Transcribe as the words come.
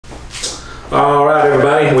All right,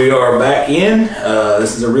 everybody, we are back in.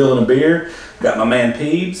 This is A Reel and a Beer. Got my man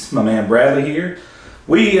Peebs, my man Bradley here.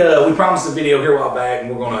 We promised a video here a while back,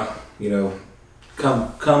 and we're gonna, come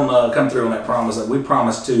through on that promise. That we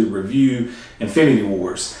promised to review Infinity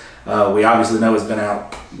Wars. We obviously know it's been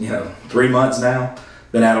out, 3 months now.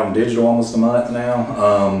 Been out on digital almost a month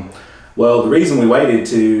now. Well, the reason we waited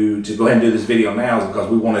to go ahead and do this video now is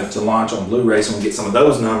because we wanted to launch on Blu-ray so we can get some of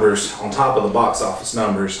those numbers on top of the box office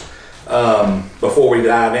numbers. Before we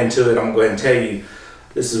dive into it, I'm going to go ahead and tell you,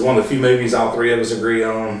 this is one of the few movies all three of us agree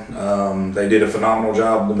on. They did a phenomenal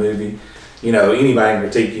job with the movie. Anybody can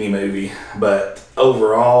critique any movie, but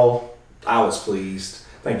overall, I was pleased.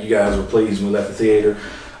 I think you guys were pleased when we left the theater.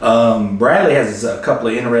 Bradley has a couple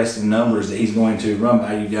of interesting numbers that he's going to run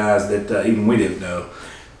by you guys that even we didn't know.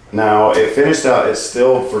 Now, it finished out, it's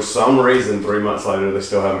still, for some reason, 3 months later, they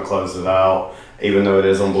still haven't closed it out. Even though it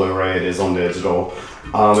is on Blu-ray, it is on digital.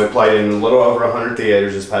 It played in a little over 100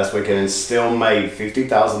 theaters this past weekend and still made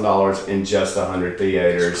 $50,000 in just 100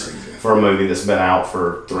 theaters for a movie that's been out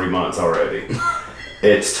for 3 months already.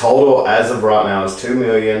 Its total, as of right now, is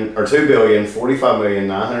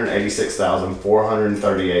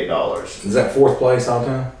 $2,045,986,438. Is that fourth place all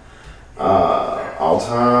time? All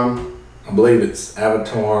time. I believe it's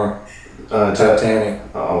Avatar, Titanic.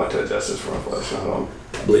 I went to adjust this for inflation. Hold on.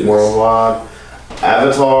 I believe Worldwide.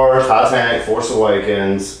 Avatar, Titanic, Force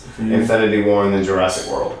Awakens, Infinity War, and then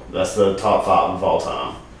Jurassic World. That's the top 5 of all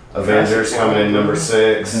time. Avengers coming in number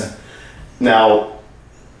 6. Yeah. Now,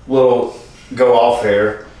 little go off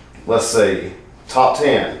here. Let's see. Top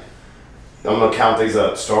 10. I'm going to count these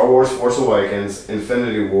up. Star Wars, Force Awakens,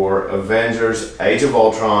 Infinity War, Avengers, Age of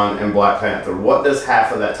Ultron, and Black Panther. What does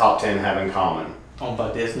half of that top 10 have in common? Owned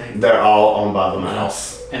by Disney. They're all owned by the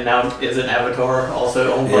mouse. And now, isn't Avatar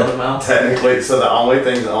also owned by the mouse? Technically, so the only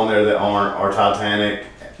things on there that aren't are Titanic,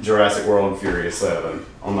 Jurassic World, and Furious 7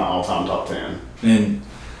 on the all-time top 10. And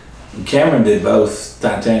Cameron did both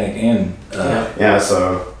Titanic and... yeah,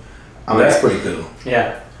 so... I mean, that's pretty cool.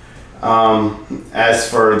 Yeah. As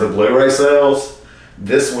for the Blu-ray sales,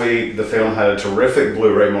 this week the film had a terrific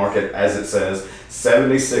Blu-ray market. As it says,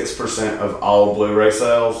 76% of all Blu-ray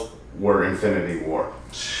sales were Infinity War.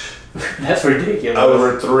 That's ridiculous.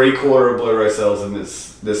 Over 3/4 of Blu-ray sales in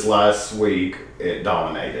this last week, it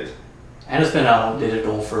dominated. And it's been out on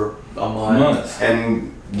digital for a month.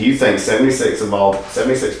 And you think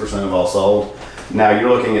 76% of all sold? Now you're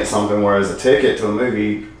looking at something whereas a ticket to a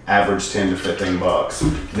movie average 10 to 15 bucks.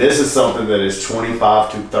 This is something that is $25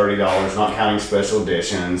 to $30, not counting special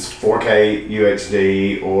editions, 4K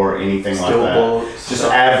UHD or anything like that. Just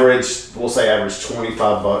average, we'll say average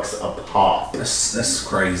 25 bucks a pop. That's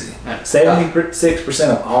crazy. 76%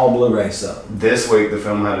 of all Blu-ray sold. This week the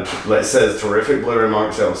film had it says terrific Blu-ray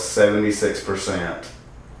market share of 76%.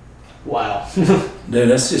 Wow. Dude,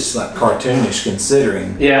 that's just like cartoonish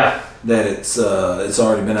considering. Yeah. That it's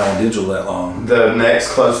already been out on digital that long. The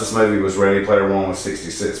next closest movie was Ready Player One with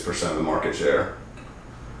 66% of the market share.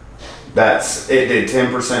 It did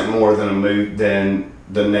 10% more than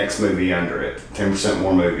the next movie under it. 10%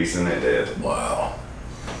 more movies than it did. Wow.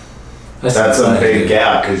 That's a big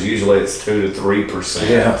gap because usually it's 2 to 3%.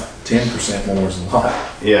 Yeah, 10% more is a lot.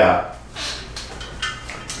 Yeah.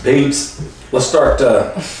 Peeps, let's start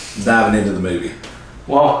diving into the movie.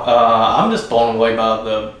 Well, I'm just blown away by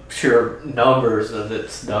the sheer numbers that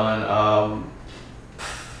it's done.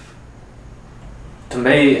 To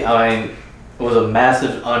me, I mean, it was a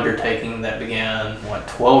massive undertaking that began,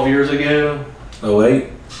 12 years ago? 08?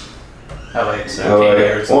 08, 17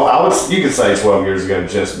 years. Well, you could say 12 years ago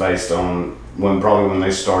just based on when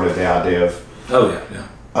they started the idea of... Oh, yeah.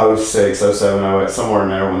 06, 07, 08, somewhere in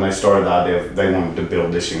there when they started the idea of they wanted to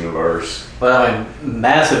build this universe. But I mean,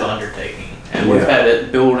 massive undertaking. And we've had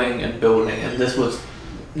it building and building, and this was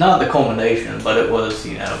not the culmination, but it was,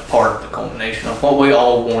 part of the culmination of what we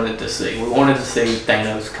all wanted to see. We wanted to see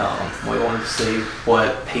Thanos come. We wanted to see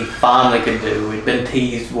what he finally could do. We'd been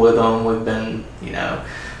teased with him. We've been,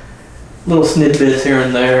 little snippets here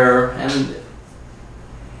and there, and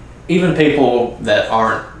even people that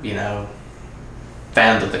aren't,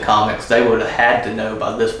 fans of the comics, they would have had to know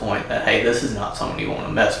by this point that, hey, this is not someone you want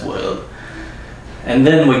to mess with. And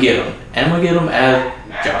then we get him. And we get him as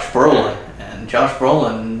Josh Brolin. And Josh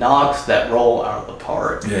Brolin knocks that role out of the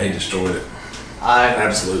park. Yeah, he destroyed it.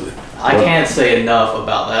 Absolutely. I can't say enough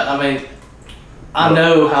about that. I mean, I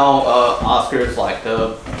know how Oscars like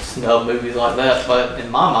to snub movies like that, but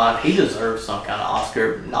in my mind, he deserves some kind of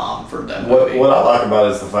Oscar nom for that movie. What I like about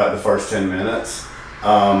it is the fact the first 10 minutes,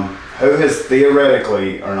 who has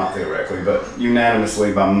theoretically, or not theoretically, but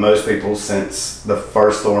unanimously by most people since the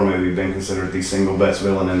first Thor movie been considered the single best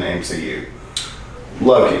villain in the MCU.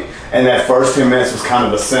 Loki. And that first 10 minutes was kind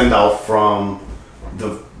of a send-off from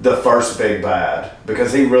the first big bad,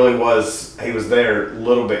 because he really was, he was there a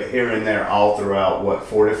little bit here and there all throughout, what,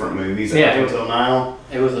 4 different movies up until now?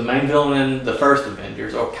 It was the main villain in the first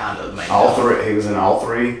Avengers, or kind of the main villain. He was in all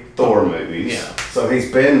 3 Thor movies. Yeah. So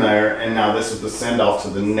he's been there, and now this is the send-off to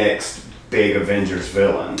the next big Avengers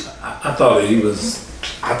villain. I thought he was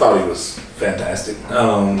fantastic.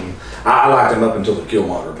 I liked him up until the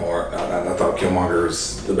Killmonger part. I thought Killmonger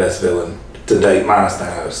was the best villain to date, minus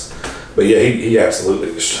Thanos. But yeah, he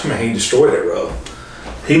absolutely, he destroyed it, bro.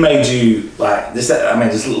 He made you like this. I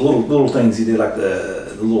mean, just little things he did, like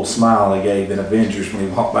the little smile he gave in Avengers when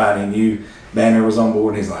he walked by and he knew Banner was on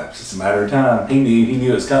board. And he's like, it's just a matter of time. He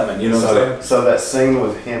knew it was coming. You know what I'm saying? So that scene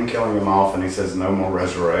with him killing him off, and he says no more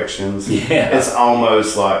resurrections. Yeah, it's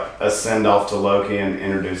almost like a send off to Loki and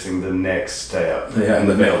introducing the next step. Yeah, in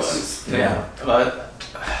the villains. Yeah, but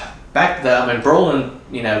back to that, I mean, Brolin,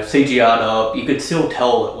 CGI'd up. You could still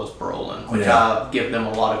tell it was Brolin, which I give them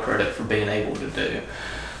a lot of credit for being able to do.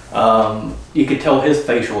 You could tell his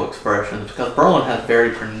facial expressions, because Brolin has very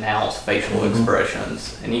pronounced facial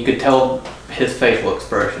expressions, and you could tell his facial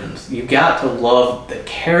expressions. You got to love the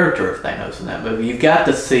character of Thanos in that movie. You got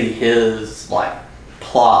to see his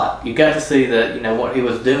plot. You got to see that what he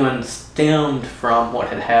was doing stemmed from what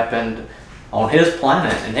had happened on his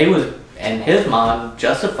planet, and he was, in his mind,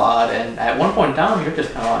 justified. And at one point in time, you're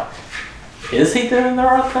just kind of like, is he doing the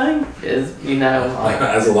right thing?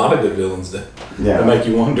 As a lot of good villains do. Yeah. They make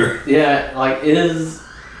you wonder. Yeah, is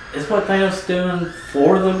what Thanos doing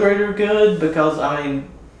for the greater good? Because,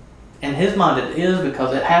 in his mind it is,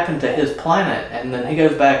 because it happened to his planet. And then he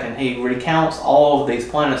goes back and he recounts all of these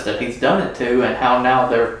planets that he's done it to, and how now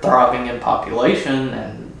they're thriving in population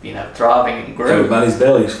and, thriving in growth. Everybody's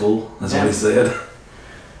belly's full. That's what he said.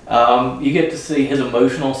 You get to see his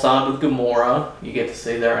emotional side with Gamora. You get to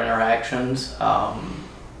see their interactions.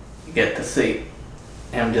 You get to see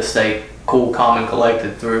him just stay cool, calm, and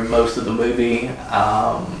collected through most of the movie.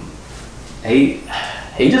 He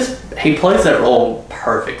plays that role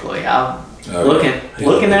perfectly.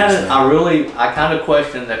 Looking at it, I kind of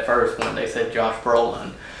questioned at first when they said Josh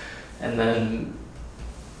Brolin, and then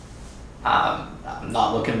I'm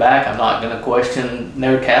not looking back. I'm not going to question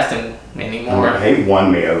their casting anymore. He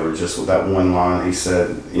won me over just with that one line he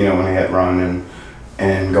said, when he had Ronan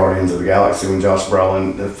and Guardians of the Galaxy, when Josh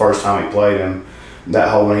Brolin, the first time he played him, that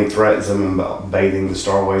whole when he threatens him about bathing the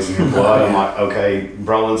starways in your blood, I'm like, okay,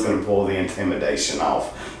 Brolin's going to pull the intimidation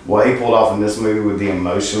off. What he pulled off in this movie with the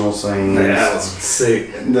emotional scenes, that was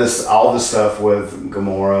sick. All the stuff with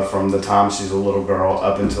Gamora from the time she's a little girl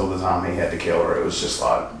up until the time he had to kill her, it was just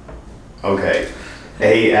like, okay,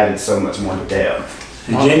 he added so much more depth.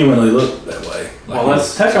 He genuinely looked that way. Well,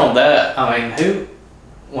 let's touch on that.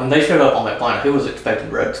 When they showed up on that planet, who was expecting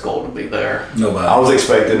Red Skull to be there? Nobody. I was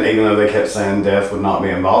expecting, even though they kept saying Death would not be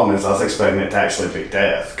involved in this, I was expecting it to actually be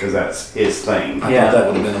Death, because that's his thing. I thought that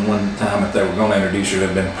would have been the one time if they were going to introduce her, it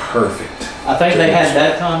would have been perfect. I think they had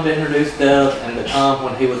that time to introduce Death, and the time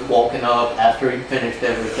when he was walking up after he finished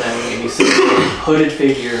everything, and you see the hooded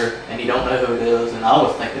figure, and you don't know who it is, and I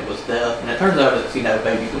was thinking it was Death, and it turns out it's,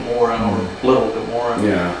 baby Gamora or little Gamora.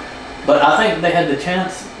 Yeah. But I think they had the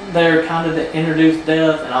chance there kind of to introduce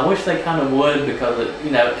Death, and I wish they kind of would, because it,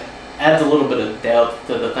 adds a little bit of depth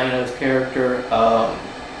to the Thanos character.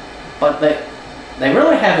 But they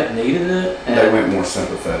really haven't needed it. And they went more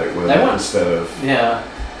sympathetic with it instead of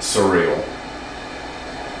surreal.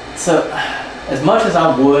 So, as much as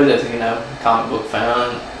I would, as comic book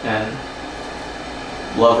fan and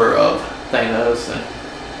lover of Thanos, and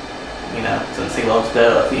since he loves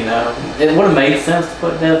Death, it would have made sense to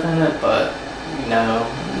put Death in it, but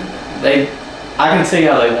I can see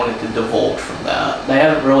how they wanted to divulge from that. They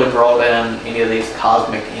haven't really brought in any of these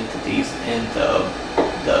cosmic entities into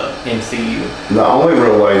the MCU. The only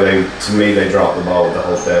real way they dropped the ball with the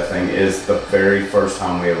whole Death thing is the very first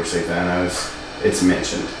time we ever see Thanos, it's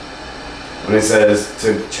mentioned. When it says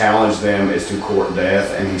to challenge them is to court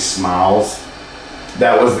Death, and he smiles.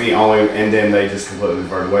 That was the only, and then they just completely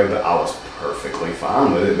diverted away, but I was perfectly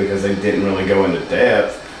fine with it, because they didn't really go into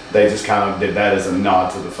depth. They just kind of did that as a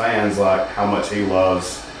nod to the fans, like how much he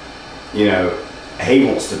loves, he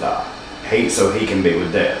wants to die. So he can be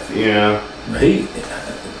with Death,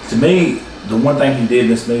 To me, the one thing he did in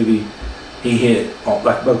this movie, he hit,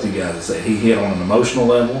 like both of you guys have said, he hit on an emotional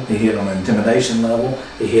level, he hit on an intimidation level,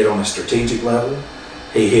 he hit on a strategic level,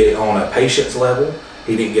 he hit on a patience level.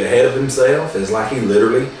 He didn't get ahead of himself. It's like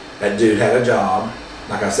that dude had a job.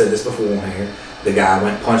 Like I said this before here, the guy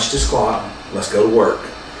went, punched his clock, let's go to work.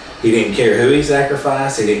 He didn't care who he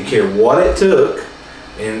sacrificed, he didn't care what it took.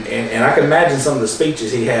 And I can imagine some of the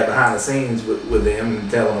speeches he had behind the scenes with them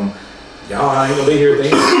and telling them, y'all ain't gonna be here at the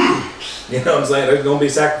end. You know what I'm saying? There's gonna be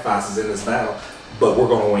sacrifices in this battle, but we're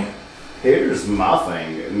gonna win. Here's my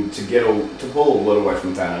thing, and to pull a little away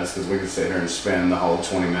from Thanos, because we could sit here and spend the whole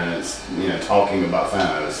 20 minutes, talking about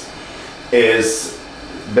Thanos, is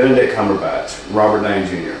Benedict Cumberbatch, Robert Downey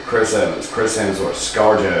Jr., Chris Evans, Chris Hemsworth,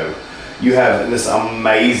 ScarJo. You have this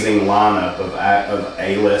amazing lineup of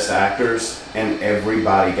A-list actors, and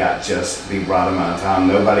everybody got just the right amount of time.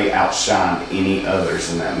 Nobody outshined any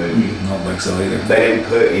others in that movie. I don't think so either. They didn't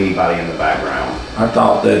put anybody in the background. I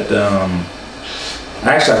thought that,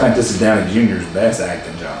 actually I think this is Downey Jr.'s best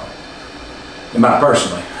acting job.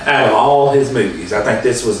 Personally, out of all his movies, I think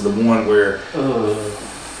this was the one where,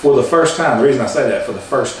 for the first time, the reason I say that, for the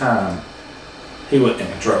first time, he wasn't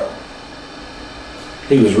in control.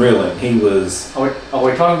 He was reeling. He was. Are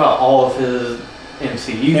we talking about all of his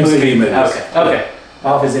MCU movies? Okay.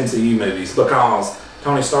 All of his MCU movies, because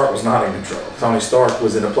Tony Stark was not in control. Tony Stark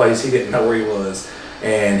was in a place he didn't know where he was,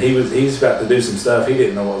 and he's about to do some stuff he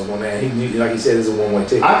didn't know what was going on. He knew, like he said, it's a one-way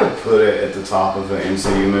ticket. I could put it at the top of the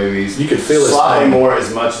MCU movies. You could feel it slightly more.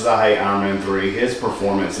 As much as I hate Iron Man 3, his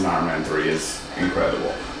performance in Iron Man 3 is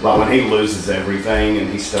incredible. Like when he loses everything and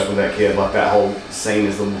he's stuck with that kid, like that whole scene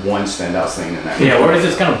is the one standout scene in that movie. Yeah, where he's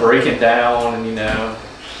just kind of breaking down and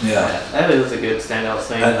Yeah, that is a good standout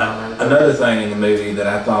scene. Another thing in the movie that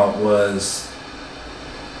I thought was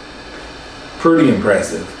pretty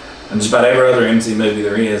impressive, and just about every other MC movie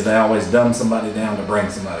there is, they always dumb somebody down to bring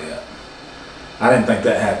somebody up. I didn't think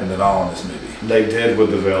that happened at all in this movie. They did with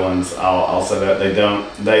the villains. I'll say that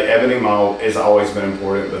Ebony Maw has always been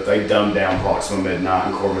important, but they dumbed down Proxima Midnight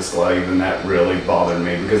and Corvus Glaive, and that really bothered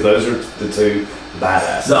me because those are the two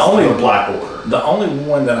badasses. The Black Order. The only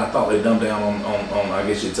one that I thought they dumbed down on I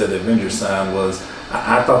guess you'd say the Avengers side was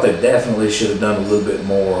I thought they definitely should have done a little bit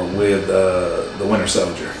more with the Winter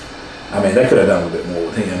Soldier. I mean, they could have done a little bit more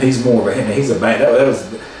with him. He's more of a he's a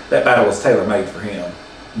that battle was tailor made for him.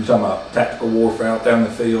 You're talking about tactical warfare out there in the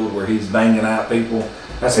field where he's banging out people.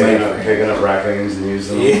 That's picking up raccoons and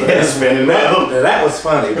using them, spinning them. That was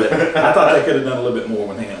funny, but I thought they could have done a little bit more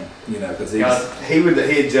with him. Because he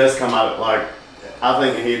had just come out I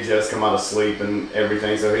think he had just come out of sleep and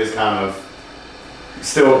everything, so he's kind of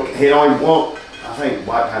still I think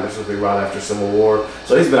Black Panther's supposed to be right after Civil War,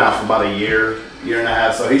 so he's been out for about a year and a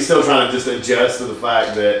half, so he's still trying to just adjust to the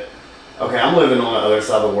fact that, okay, I'm living on the other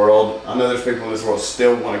side of the world. I know there's people in this world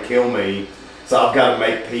still want to kill me, so I've got to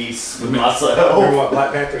make peace with myself. Remember what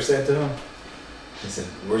Black Panther said to him? He said,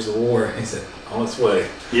 "Where's the war?" He said, "On its way."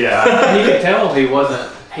 Yeah. You could tell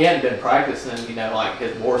he hadn't been practicing, like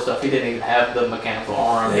his war stuff. He didn't even have the mechanical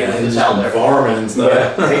arm. Yeah, he was just out there farming and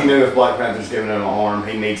stuff. Yeah. He knew if Black Panther's giving him an arm,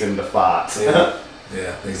 he needs him to fight. Yeah.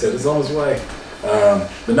 He said it's on its way.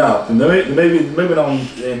 But no, maybe moving on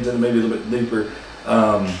into maybe a little bit deeper.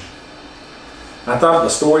 I thought the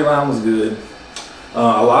storyline was good.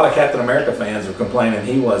 A lot of Captain America fans were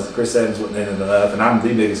complaining Chris Evans wasn't in it enough, and I'm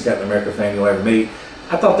the biggest Captain America fan you'll ever meet.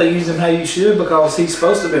 I thought they used him how you should because he's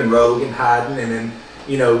supposed to have been rogue and hiding, and then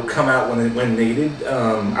come out when needed.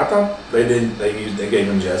 I thought they gave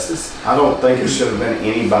him justice. I don't think it should have been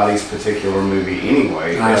anybody's particular movie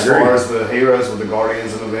anyway. As agree. Far as the heroes with the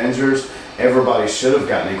Guardians and Avengers, everybody should have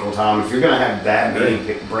gotten equal time. If you're going to have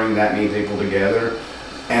bring that many people together,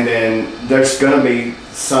 and then there's going to be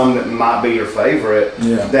some that might be your favorite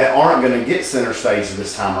that aren't going to get center stage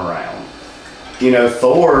this time around.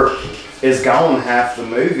 Thor is gone half the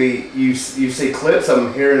movie. You see clips of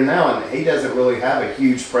him here and now, and he doesn't really have a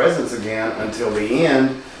huge presence again until the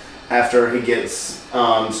end, after he gets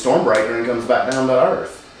Stormbreaker and comes back down to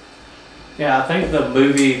Earth. Yeah, I think the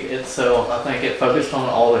movie itself, I think it focused on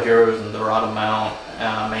all the heroes in the right amount.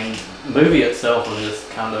 The movie itself was just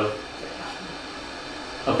kind of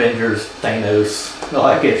Avengers Thanos,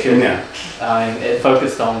 like it should. Yeah. It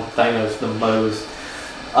focused on Thanos the most.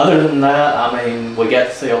 Other than that, we got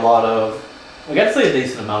to see a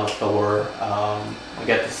decent amount of Thor. We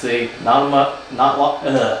got to see not a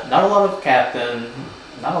lot of Captain,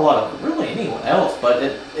 not a lot of really anyone else, but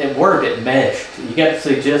it worked. It meshed. You got to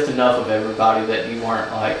see just enough of everybody that you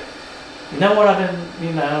weren't like,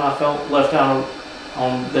 I felt left out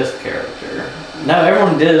on this character. No,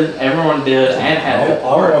 everyone did and had their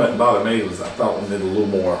part. All that bothered me was I thought we did a little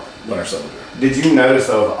more Winter Soldier. Did you notice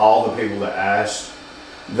of all the people that asked,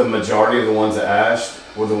 the majority of the ones that asked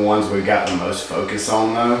were the ones we got the most focus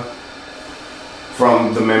on though?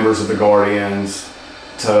 From the members of the Guardians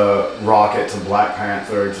to Rocket to Black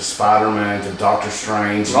Panther to Spider-Man to Doctor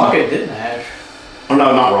Strange. Rocket didn't ask. Oh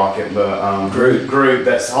no, not Rocket, but Groot. Groot.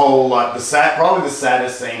 That's whole like probably the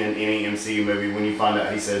saddest scene in any MCU movie when you find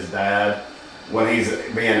out he says "Dad" when he's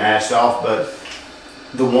being ashed off. But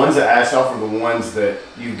the ones that ashed off are the ones that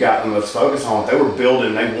you got the most focus on. They were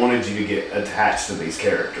building. They wanted you to get attached to these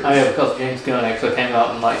characters. Oh yeah, because James Gunn actually came out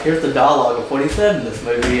and like, here's the dialogue of what he said in this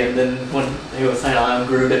movie, and then when he was saying "I'm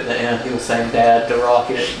Groot" at the end, he was saying "Dad" to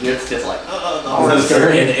Rocket. It's just like, the hardest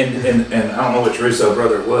story. And I don't know which Russo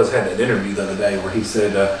brother it was had that interview the other day where he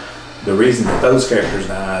said the reason that those characters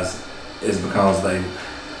dies is because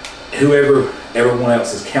whoever everyone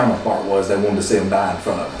else's counterpart was, they wanted to see them die in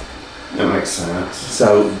front of them. That makes sense.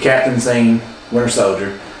 So Captain scene, Winter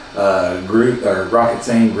Soldier, Groot or Rocket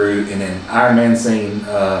scene, Groot, and then Iron Man scene,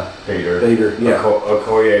 Peter. Yeah.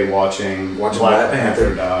 Okoye watching Black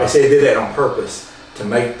Panther die. They say they did that on purpose to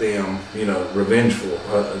make them, revengeful.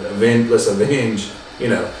 Let's avenge. They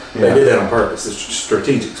did that on purpose. It's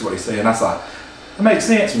strategic, is what he's saying. I thought it makes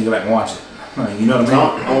sense when you go back and watch it. I mean, you know what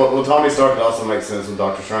I mean? Well, Tony Stark also makes sense with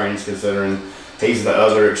Doctor Strange, considering he's the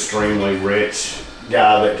other extremely rich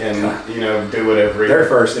guy that can, do whatever. Their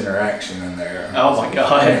first interaction in there. Oh my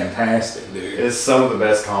God! Fantastic, dude. It's some of the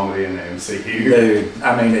best comedy in the MCU. Dude,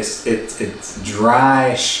 I mean, it's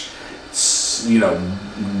dry-ish, let's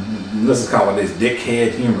just call it this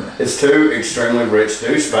dickhead humor. It's two extremely rich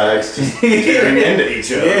douchebags just tearing into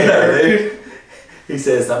each other. Yeah, dude. He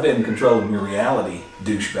says, "I've been controlling your reality,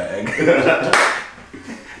 douchebag."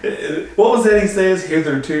 What was that he says?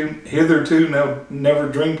 Hitherto never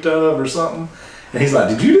dreamt of, or something. And he's like,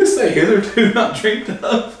 "Did you just say hitherto not dreamed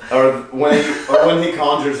of?" Or when he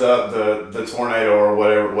conjures up the tornado or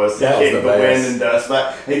whatever it was to kick the wind and dust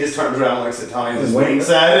back, he just turns around and looks at Tony and just winks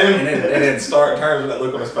at him. And then Stark turns with that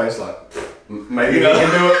look on his face like, maybe he can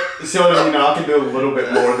do it. Showing him, I can do a little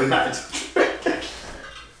bit more than that.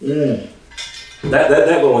 That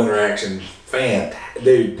little interaction, fantastic,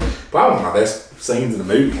 dude. Probably one of my best scenes in the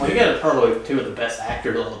movie. Well, you got probably two of the best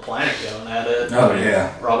actors on the planet going at it. Oh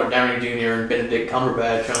yeah, Robert Downey Jr. and Benedict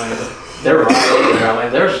Cumberbatch. I mean, they're right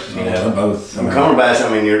there. I mean, they're both. Cumberbatch. I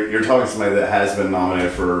mean, you're talking to somebody that has been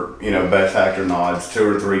nominated for best actor nods 2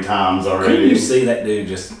 or 3 times already. Couldn't you see that dude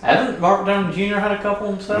just? Hasn't Robert Downey Jr. had a couple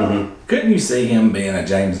himself? Mm-hmm. Couldn't you see him being a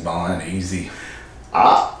James Bond easy?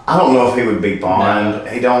 I don't know if he would be Bond.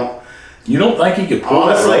 No. He don't. You don't think he could pull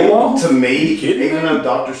Honestly, that role off? to me, Kidding even me? though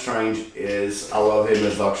Doctor Strange I love him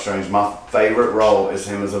as Doctor Strange, my favorite role is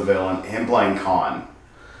him as a villain, him playing Khan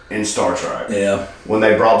in Star Trek. Yeah. When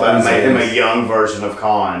they made him a young version of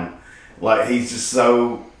Khan, like he's just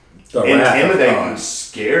so intimidating and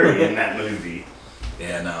scary in that movie.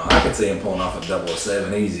 Yeah, no, I could see him pulling off a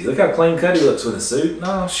 007 easy. Look how clean cut he looks with a suit.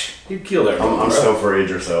 No, he'd kill everyone. I'm still for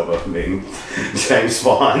Idris Elba being James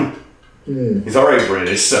Bond. He's already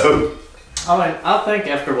British, so. I mean, I think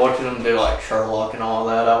after watching him do like Sherlock and all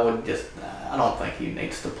that, I don't think he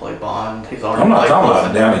needs to play Bond. He's already. I'm not talking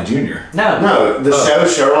about Downey Jr. No, the show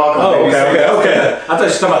Sherlock. Okay. I thought you were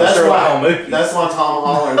talking about the Sherlock movie. That's why Tom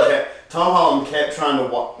Holland kept trying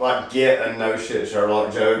to get a no shit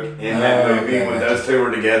Sherlock joke in that movie when those two were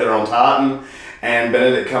together on Titan. And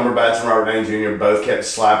Benedict Cumberbatch and Robert Downey Jr. both kept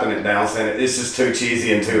slapping it down, saying it's just too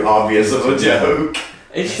cheesy and too obvious of a joke.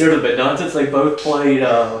 It should have been done since they both played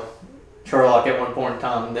Sherlock at one point in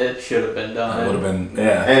time. That should have been done. It would have been,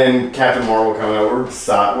 yeah. And Captain Marvel coming out.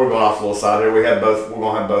 We're going off a little side here. We're gonna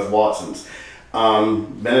have both Watsons.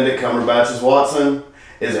 Benedict Cumberbatch's Watson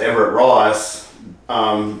is Everett Ross,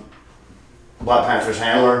 Black Panther's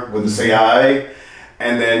handler with the CIA,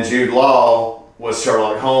 and then Jude Law was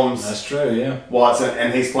Sherlock Holmes. That's true, yeah. Watson,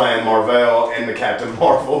 and he's playing Marvel in the Captain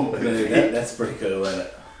Marvel movie. Dude, that's pretty cool, isn't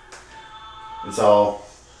it? It's all.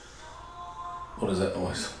 What is that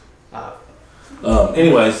noise?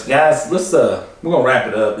 Anyways, guys, we're gonna wrap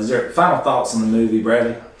it up. Is there final thoughts on the movie,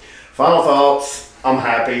 Bradley? Final thoughts. I'm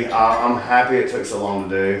happy. I'm happy it took so long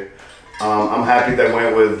to do. I'm happy they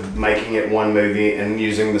went with making it one movie and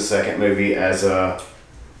using the second movie as a,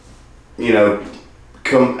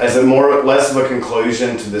 as a less of a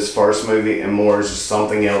conclusion to this first movie and more as just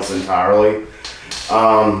something else entirely.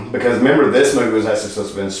 Because remember, this movie was actually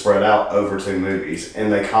supposed to have been spread out over 2 movies,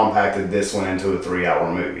 and they compacted this one into a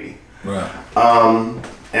 3-hour movie. Right. Am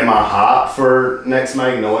I hot for next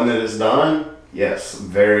May, knowing that it's done? Yes,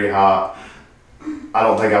 very hot. I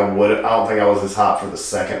don't think I was as hot for the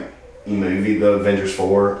second movie, the Avengers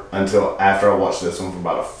 4, until after I watched this one for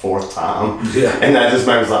about a 4th time. Yeah. And that just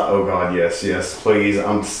made me like, oh God, yes, please,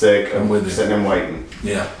 I'm sick of with sitting and waiting.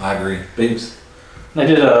 Yeah, I agree. Beeps? They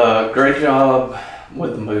did a great job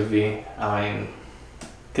with the movie. I mean,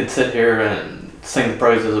 could sit here and sing the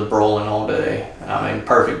praises of Brolin all day. I mean,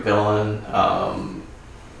 perfect villain.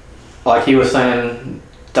 like he was saying,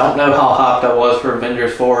 don't know how hyped I was for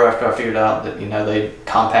Avengers 4 after I figured out that, you know, they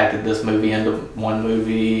compacted this movie into one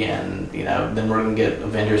movie, and, you know, then we're going to get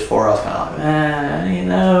Avengers 4. I was kind of like, you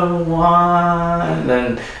know, why? And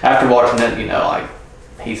then after watching it, you know, like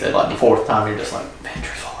he said, like the fourth time, you're just like,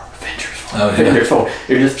 Avengers 4, Avengers 4, oh, yeah. Avengers 4.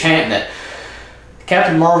 You're just chanting it.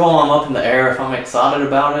 Captain Marvel, I'm up in the air if I'm excited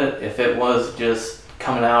about it. If it was just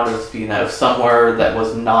coming out as, you know, somewhere that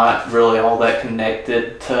was not really all that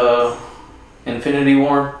connected to Infinity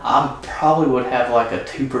War, I probably would have like a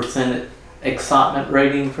 2% excitement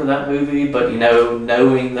rating for that movie. But, you know,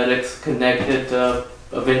 knowing that it's connected to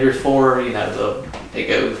Avengers 4, you know, it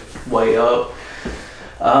goes way up.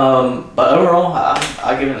 But overall,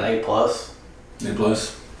 I give it an A+. A+.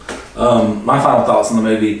 My final thoughts on the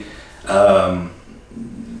movie.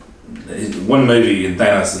 One movie, and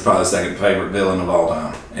Thanos is probably the second favorite villain of all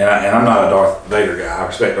time. And I'm not a Darth Vader guy. I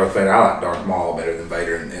respect Darth Vader. I like Darth Maul better than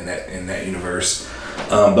Vader in that universe.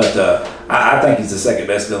 But I think he's the second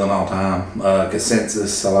best villain of all time.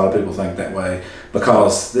 Consensus, a lot of people think that way,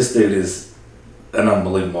 because this dude is an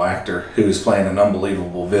unbelievable actor who is playing an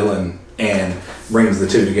unbelievable villain and brings the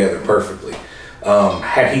two together perfectly.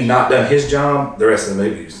 Had he not done his job, the rest of the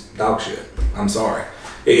movie is dog shit. I'm sorry.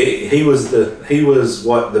 He was the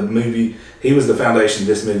foundation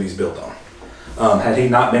this movie's built on. Had he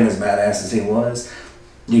not been as badass as he was,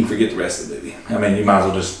 you can forget the rest of the movie. I mean, you might as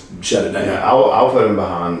well just shut it down. Yeah, I'll put him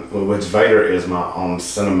behind, which Vader is my own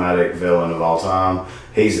cinematic villain of all time.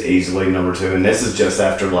 He's easily number 2, and this is just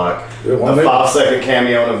after like a 5-second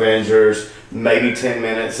cameo in Avengers, maybe 10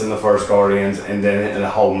 minutes in the first Guardians, and then a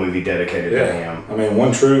whole movie dedicated to him. I mean,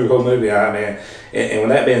 one true whole movie. I mean, and with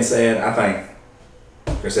that being said, I think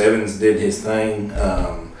Chris Evans did his thing.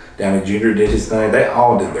 Downey Jr. did his thing. They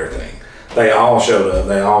all did their thing. They all showed up.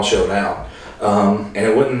 They all showed out. And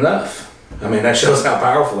it wasn't enough. I mean, that shows how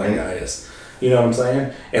powerful that guy is. You know what I'm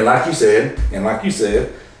saying? And like you said,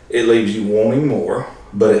 it leaves you wanting more,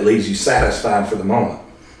 but it leaves you satisfied for the moment.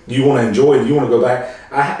 You want to enjoy it. You want to go back.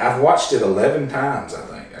 I've watched it 11 times, I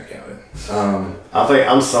think. I counted. I think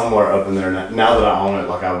I'm somewhere up in there now that I own it.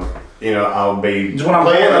 Like I'll be when I'm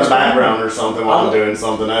playing in the background or something while I'm doing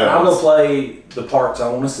something else. I'll go play the parts I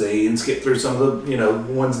want to see and skip through some of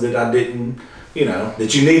the, ones that I didn't,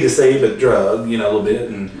 that you need to see but drug, a little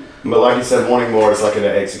bit. But like you said, wanting more is like an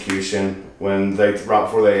execution. When right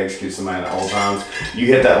before they execute somebody at all times, you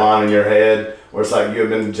hit that line in your head where it's like you have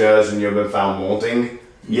been judged and you have been found wanting.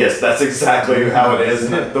 Yes, that's exactly how it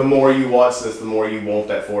is. And the more you watch this, the more you want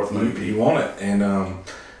that fourth movie. You want it. And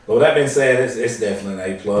well, with that being said, it's definitely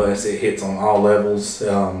an A+. It hits on all levels.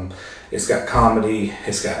 It's got comedy,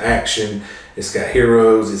 it's got action, it's got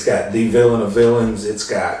heroes, it's got the villain of villains, it's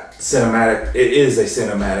got cinematic. It is a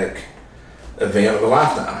cinematic event of a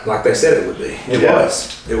lifetime, like they said it would be.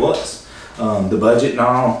 It was. The budget and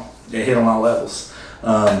all, it hit on all levels.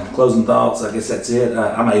 Closing thoughts, I guess that's it.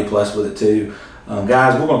 I'm A+ with it too.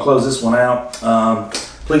 Guys, we're going to close this one out.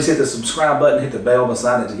 Please hit the subscribe button, hit the bell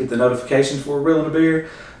beside it to get the notifications for a Reel and a Beer.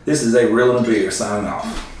 This is a Reel and a Beer signing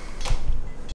off.